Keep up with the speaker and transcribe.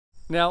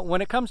Now,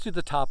 when it comes to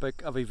the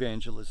topic of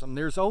evangelism,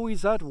 there's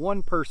always that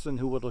one person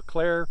who will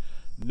declare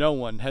no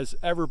one has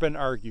ever been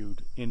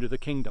argued into the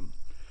kingdom,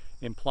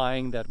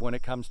 implying that when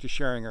it comes to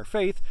sharing our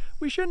faith,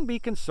 we shouldn't be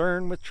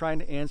concerned with trying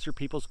to answer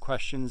people's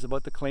questions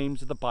about the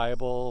claims of the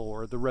Bible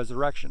or the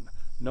resurrection.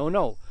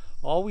 No.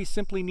 All we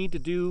simply need to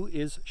do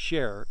is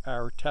share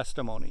our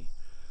testimony.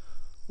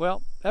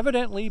 Well,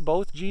 evidently,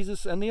 both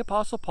Jesus and the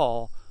Apostle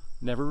Paul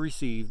never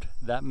received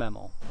that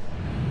memo.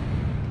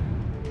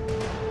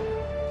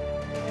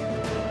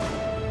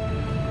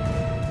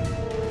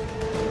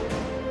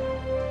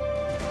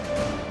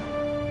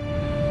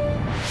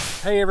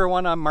 Hey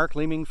everyone, I'm Mark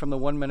Leeming from the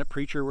 1 Minute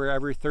Preacher, where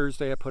every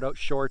Thursday I put out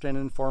short and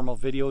informal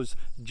videos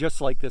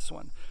just like this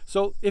one.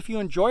 So if you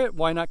enjoy it,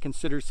 why not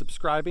consider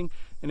subscribing?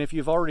 And if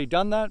you've already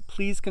done that,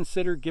 please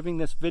consider giving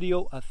this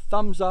video a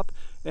thumbs up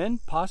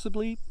and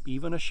possibly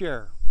even a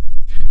share.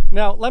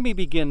 Now, let me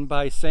begin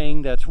by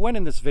saying that when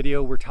in this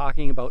video we're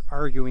talking about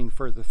arguing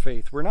for the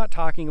faith, we're not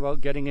talking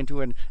about getting into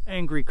an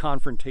angry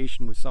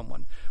confrontation with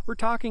someone. We're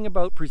talking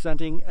about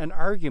presenting an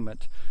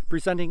argument,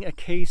 presenting a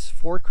case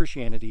for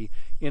Christianity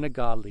in a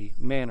godly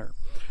manner.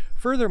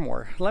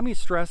 Furthermore, let me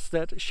stress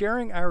that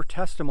sharing our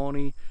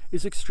testimony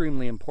is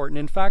extremely important.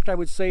 In fact, I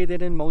would say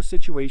that in most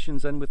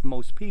situations and with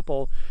most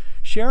people,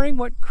 sharing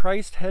what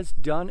Christ has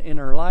done in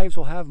our lives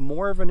will have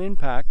more of an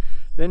impact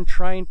than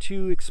trying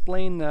to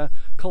explain the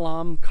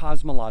Kalam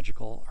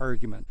cosmological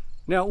argument.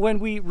 Now, when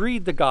we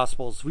read the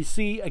Gospels, we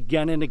see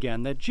again and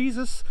again that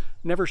Jesus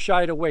never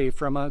shied away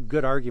from a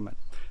good argument.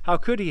 How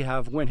could he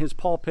have when his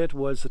pulpit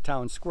was the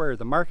town square,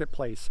 the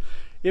marketplace?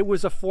 It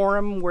was a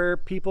forum where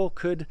people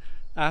could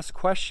ask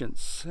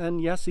questions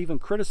and, yes, even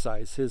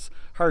criticize, his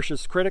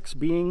harshest critics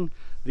being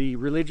the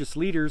religious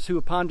leaders who,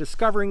 upon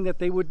discovering that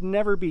they would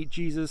never beat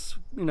Jesus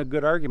in a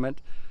good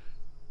argument,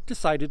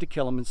 decided to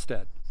kill him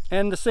instead.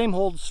 And the same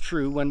holds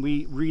true when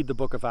we read the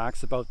book of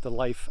Acts about the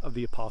life of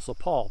the Apostle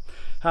Paul.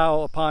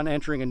 How upon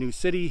entering a new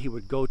city, he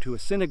would go to a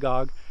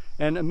synagogue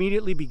and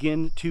immediately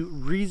begin to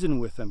reason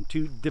with them,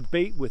 to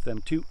debate with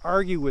them, to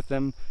argue with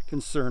them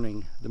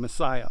concerning the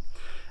Messiah.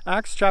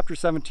 Acts chapter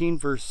 17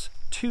 verse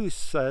 2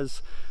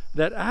 says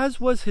that as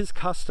was his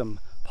custom,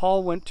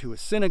 Paul went to a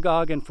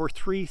synagogue and for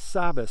 3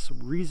 Sabbaths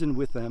reasoned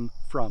with them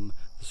from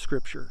the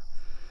scripture.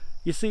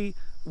 You see,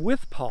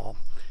 with Paul,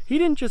 he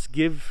didn't just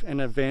give an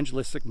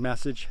evangelistic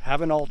message,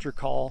 have an altar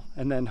call,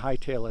 and then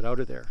hightail it out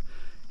of there.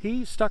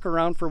 He stuck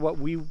around for what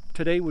we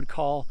today would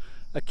call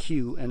a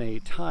Q&A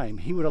time.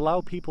 He would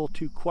allow people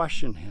to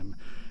question him.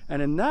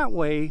 And in that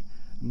way,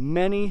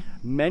 many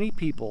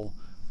people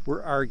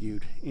were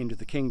argued into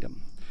the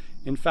kingdom.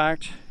 In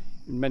fact,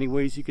 in many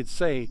ways you could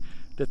say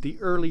that the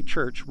early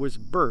church was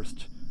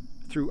birthed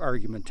through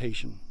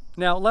argumentation.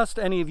 Now, lest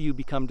any of you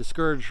become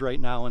discouraged right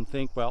now and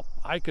think, well,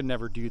 I could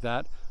never do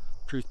that.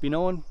 Truth be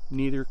known,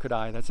 neither could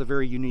I. That's a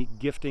very unique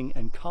gifting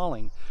and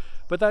calling.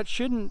 But that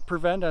shouldn't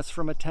prevent us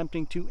from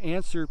attempting to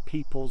answer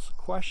people's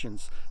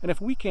questions. And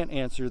if we can't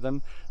answer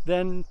them,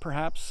 then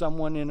perhaps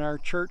someone in our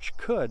church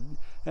could.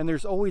 And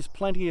there's always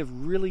plenty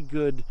of really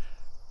good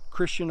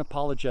Christian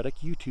apologetic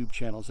YouTube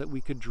channels that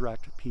we could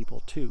direct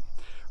people to.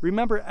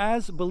 Remember,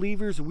 as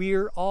believers,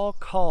 we're all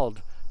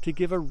called to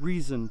give a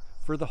reason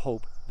for the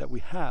hope that we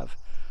have.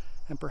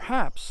 And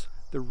perhaps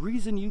the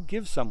reason you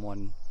give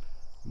someone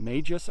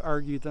may just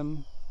argue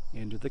them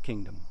into the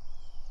kingdom.